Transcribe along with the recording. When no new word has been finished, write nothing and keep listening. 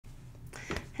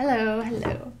Hello,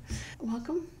 hello.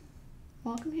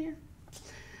 Welcome here.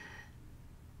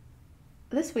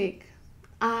 This week,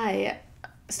 I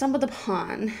stumbled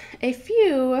upon a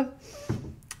few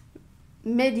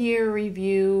mid-year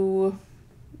review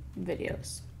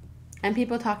videos and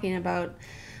people talking about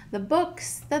the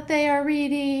books that they are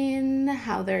reading,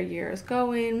 how their year is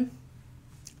going.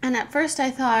 And at first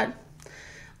I thought,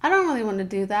 I don't really want to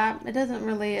do that. It doesn't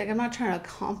really, I'm not trying to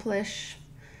accomplish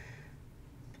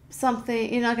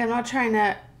something, I'm not trying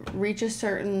to reach a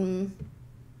certain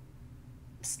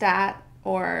stat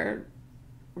or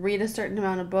read a certain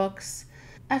amount of books.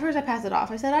 At first I passed it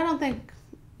off. I said, I don't think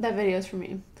that video is for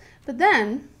me. But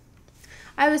then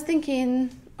I was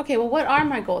thinking, okay, well, what are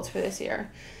my goals for this year?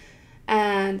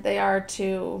 And they are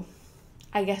to,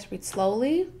 I guess, read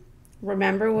slowly,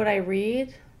 remember what I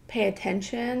read, pay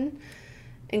attention,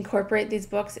 incorporate these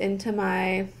books into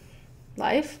my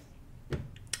life,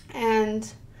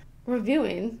 and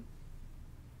reviewing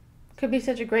could be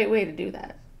such a great way to do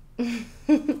that.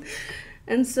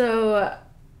 And so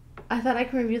I thought I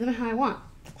can review them how I want.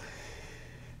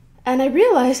 And I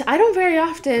realized I don't very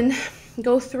often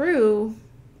go through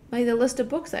the list of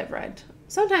books I've read.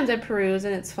 Sometimes I peruse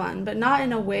and it's fun, but not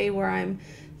in a way where I'm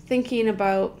thinking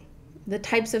about the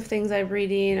types of things I'm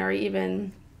reading or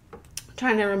even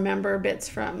trying to remember bits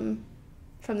from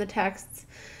the texts.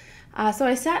 So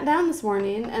I sat down this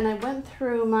morning and I went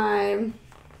through my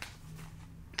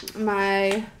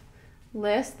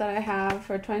list that I have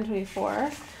for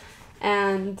 2024,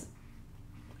 and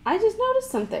I just noticed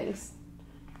some things,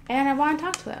 and I want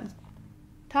to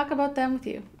talk about them with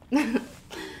you.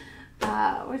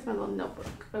 Where's my little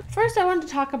notebook? First, I wanted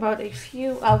to talk about a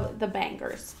few of the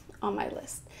bangers on my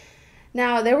list.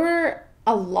 Now, there were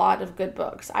a lot of good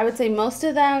books. I would say most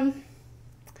of them,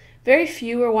 very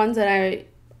few were ones that I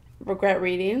regret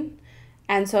reading,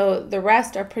 and so the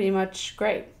rest are pretty much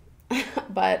great.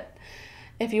 But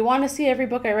if you want to see every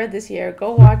book I read this year,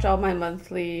 go watch all my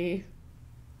monthly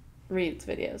reads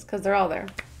videos, because they're all there.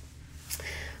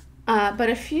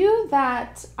 But a few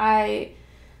that I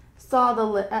saw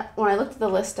when I looked at the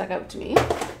list stuck out to me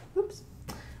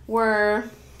were,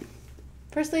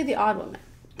 firstly, The Odd Woman.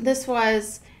 This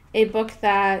was a book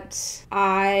that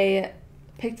I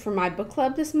picked for my book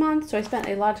club this month, so I spent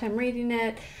a lot of time reading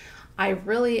it. I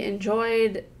really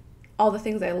enjoyed all the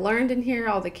things I learned in here,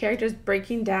 all the characters,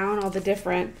 breaking down all the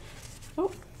different,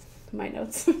 my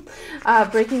notes,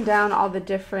 breaking down all the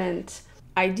different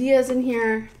ideas in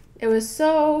here. It was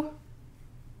so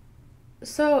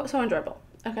enjoyable.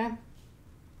 Okay.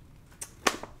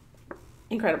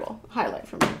 Incredible. Highlight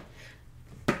for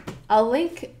me. I'll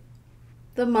link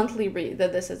the monthly read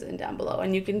that this is in down below,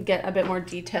 and you can get a bit more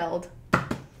detailed,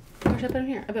 or should I put in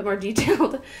here? A bit more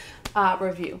detailed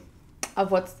review of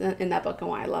what's in that book and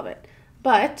why I love it.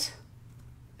 But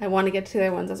I want to get to the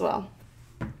other ones as well.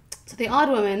 So The Odd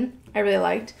Woman, I really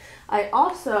liked. I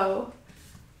also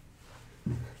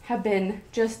have been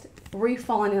just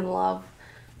re-falling in love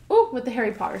with the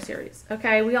Harry Potter series.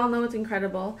 Okay, we all know it's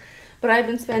incredible, but I've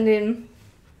been spending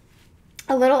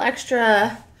a little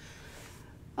extra,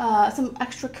 some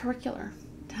extracurricular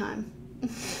time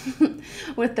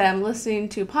with them, listening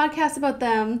to podcasts about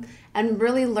them and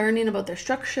really learning about their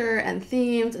structure and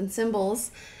themes and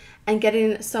symbols and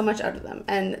getting so much out of them.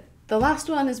 And the last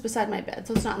one is beside my bed,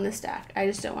 so it's not in this stack. I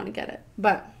just don't want to get it.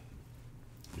 But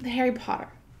the Harry Potter,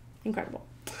 incredible.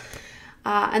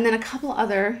 And then a couple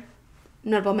other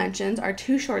notable mentions are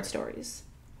two short stories.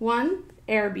 One,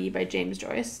 Airby by James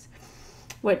Joyce,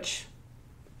 which,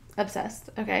 obsessed,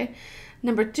 okay.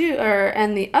 Number two,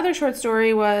 and the other short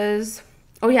story was,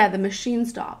 The Machine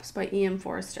Stops by E.M.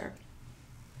 Forster.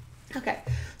 Okay,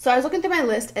 so I was looking through my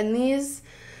list, and these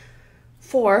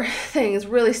 4 things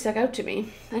really stuck out to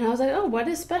me. And I was like, what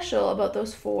is special about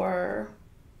those 4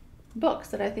 books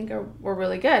that I think were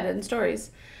really good and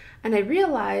stories? And I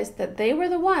realized that they were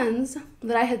the ones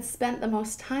that I had spent the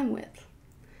most time with.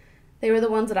 They were the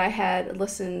ones that I had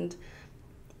listened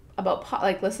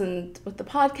listened with the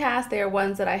podcast. They are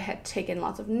ones that I had taken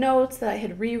lots of notes, that I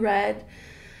had reread.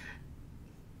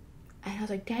 And I was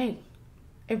like, dang,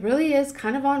 it really is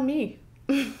kind of on me.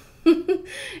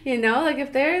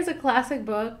 If there is a classic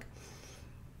book,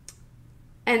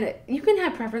 and you can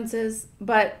have preferences,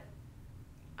 but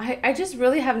I just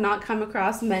really have not come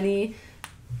across many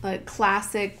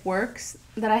classic works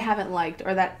that I haven't liked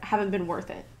or that haven't been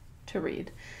worth it to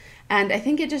read. And I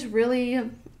think it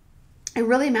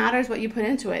really matters what you put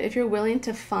into it. If you're willing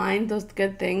to find those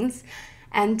good things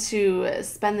and to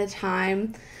spend the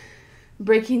time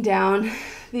breaking down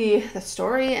the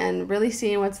story and really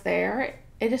seeing what's there,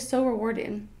 it is so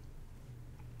rewarding.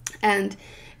 And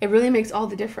it really makes all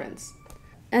the difference.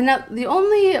 And now I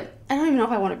don't even know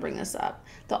if I want to bring this up.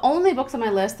 The only books on my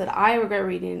list that I regret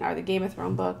reading are the Game of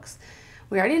Thrones books.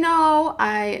 We already know.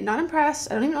 I'm not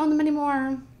impressed. I don't even own them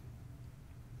anymore.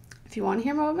 If you want to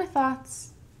hear more of my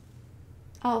thoughts,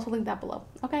 I'll also link that below.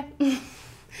 Okay.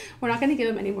 We're not going to give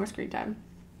them any more screen time.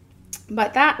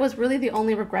 But that was really the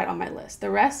only regret on my list. The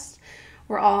rest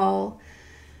were all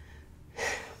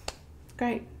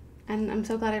great. And I'm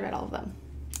so glad I read all of them.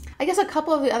 I guess a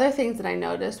couple of the other things that I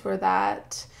noticed were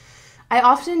that I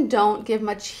often don't give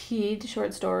much heed to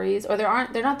short stories, or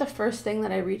they're not the first thing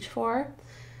that I reach for.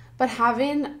 But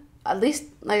having at least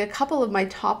like a couple of my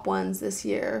top ones this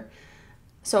year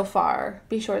so far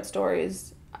be short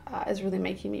stories is really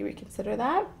making me reconsider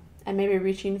that, and maybe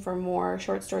reaching for more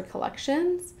short story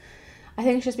collections. I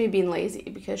think it's just me being lazy,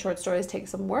 because short stories take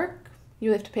some work.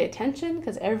 You have to pay attention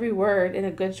because every word in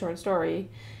a good short story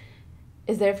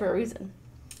is there for a reason.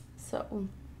 So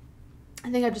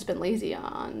I think I've just been lazy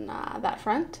on that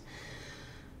front.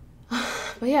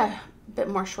 But yeah, a bit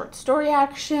more short story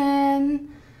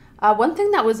action. One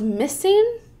thing that was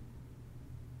missing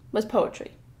was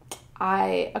poetry.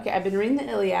 I've been reading the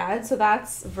Iliad, so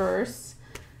that's verse,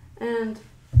 and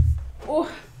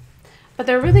but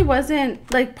there really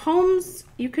wasn't, like, poems.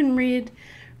 You can read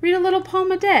a little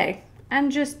poem a day,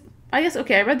 and just, I guess,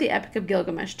 I read the Epic of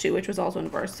Gilgamesh too, which was also in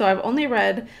verse. So I've only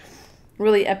read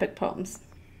really epic poems,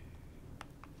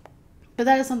 but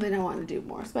that is something I want to do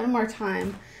more. Spend more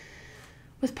time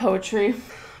with poetry.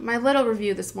 My little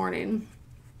review this morning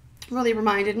really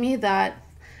reminded me that,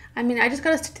 I just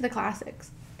gotta stick to the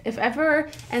classics. If ever,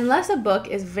 unless a book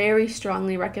is very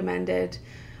strongly recommended,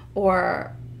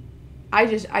 or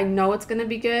I know it's gonna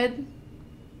be good,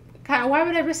 kind of, why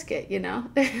would I risk it, you know?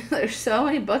 There's so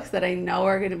many books that I know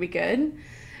are gonna be good,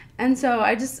 and so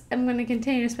I'm gonna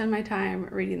continue to spend my time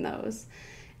reading those,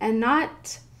 and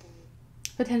not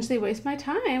potentially waste my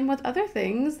time with other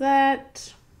things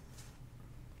that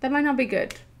might not be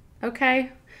good.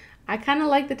 Okay? I kind of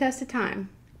like the test of time.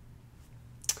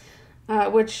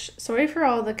 Which, sorry for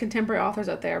all the contemporary authors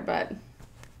out there, but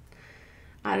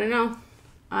I don't know.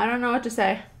 I don't know what to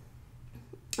say.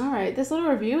 Alright, this little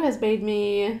review has made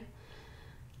me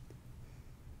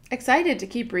excited to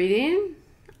keep reading.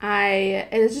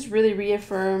 It has just really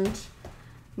reaffirmed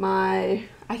my,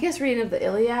 reading of the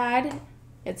Iliad.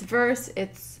 It's verse,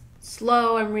 it's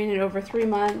slow. I'm reading it over 3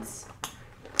 months.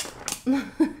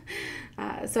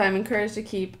 So I'm encouraged to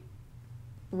keep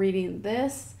reading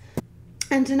this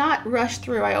and to not rush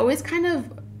through. I always kind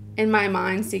of, in my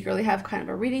mind, secretly have kind of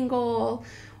a reading goal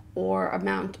or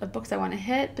amount of books I want to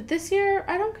hit. But this year,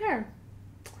 I don't care.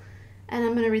 And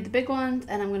I'm going to read the big ones,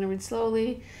 and I'm going to read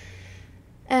slowly.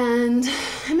 And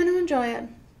I'm going to enjoy it.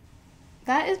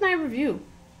 That is my review.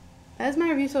 That is my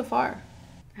review so far.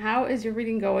 How is your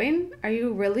reading going? Are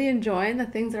you really enjoying the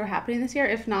things that are happening this year?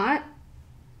 If not,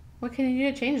 what can you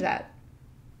do to change that?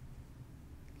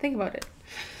 Think about it.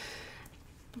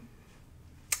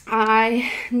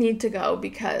 I need to go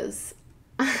because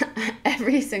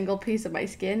every single piece of my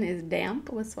skin is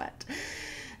damp with sweat.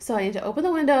 So I need to open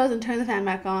the windows and turn the fan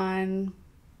back on.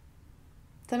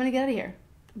 So I'm going to get out of here.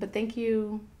 But thank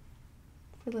you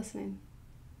for listening.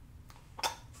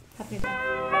 Have a good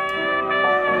day.